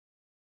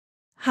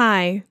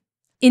Hi.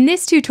 In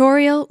this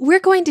tutorial,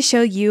 we're going to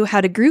show you how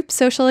to group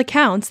social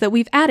accounts that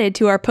we've added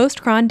to our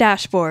Postcron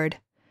dashboard.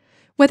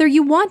 Whether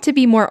you want to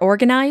be more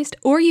organized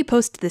or you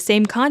post the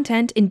same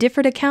content in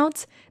different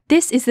accounts,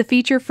 this is the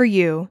feature for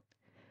you.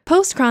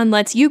 Postcron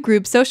lets you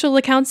group social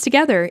accounts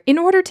together in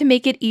order to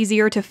make it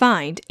easier to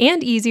find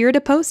and easier to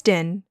post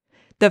in.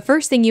 The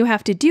first thing you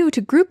have to do to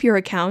group your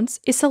accounts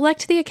is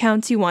select the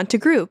accounts you want to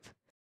group.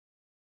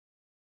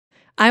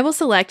 I will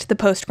select the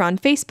Postcron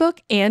Facebook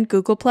and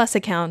Google+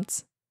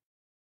 accounts.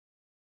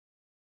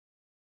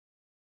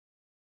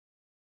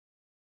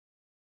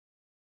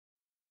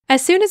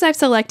 As soon as I've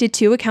selected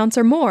 2 accounts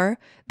or more,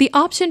 the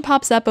option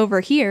pops up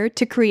over here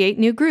to create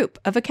new group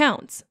of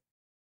accounts.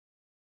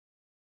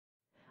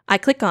 I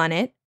click on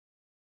it.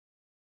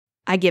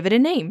 I give it a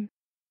name.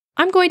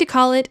 I'm going to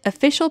call it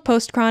Official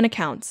Postcron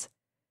Accounts.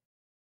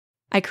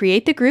 I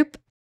create the group,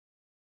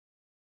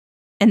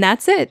 and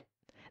that's it.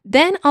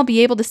 Then I'll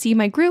be able to see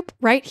my group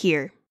right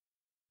here.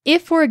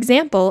 If, for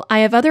example, I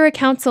have other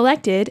accounts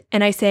selected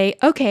and I say,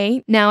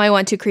 okay, now I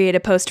want to create a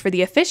post for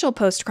the official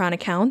Postcron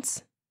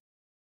accounts,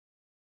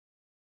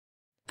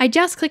 I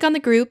just click on the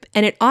group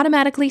and it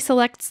automatically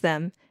selects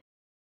them.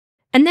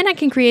 And then I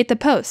can create the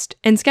post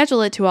and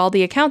schedule it to all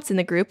the accounts in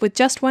the group with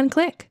just one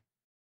click.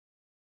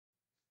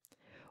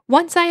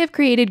 Once I have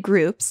created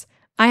groups,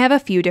 I have a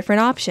few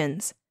different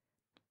options.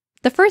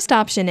 The first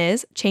option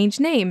is Change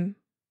Name.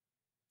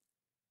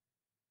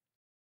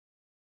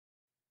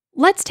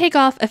 Let's take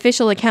off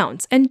Official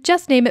Accounts and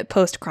just name it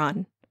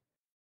Postcron.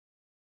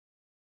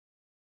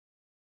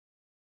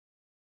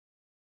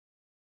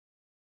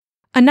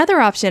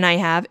 Another option I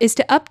have is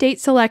to update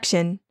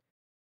selection.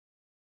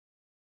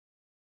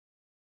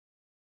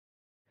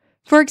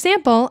 For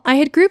example, I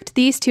had grouped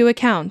these 2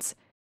 accounts,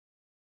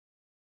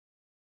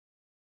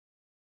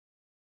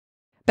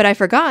 but I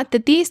forgot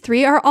that these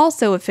 3 are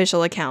also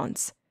official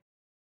accounts.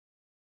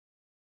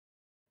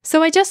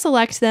 So I just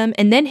select them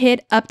and then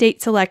hit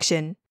Update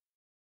Selection.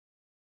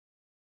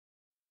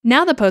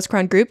 Now the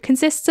Postcron group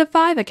consists of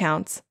 5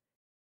 accounts.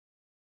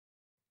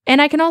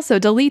 And I can also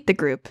delete the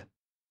group.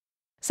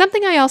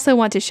 Something I also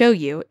want to show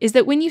you is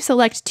that when you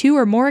select 2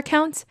 or more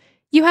accounts,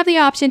 you have the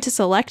option to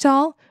select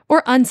all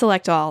or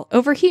unselect all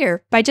over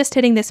here by just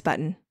hitting this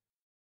button.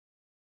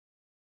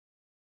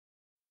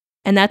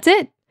 And that's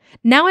it!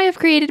 Now I have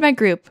created my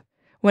group.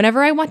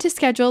 Whenever I want to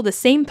schedule the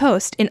same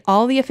post in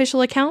all the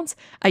official accounts,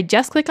 I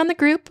just click on the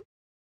group,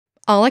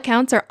 all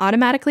accounts are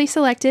automatically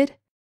selected,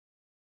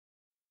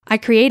 I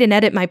create and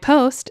edit my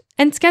post,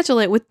 and schedule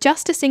it with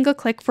just a single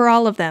click for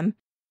all of them.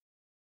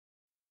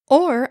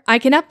 Or I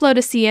can upload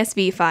a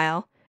CSV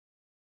file,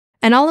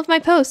 and all of my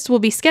posts will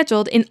be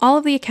scheduled in all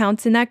of the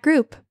accounts in that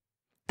group.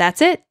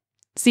 That's it!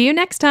 See you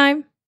next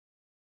time!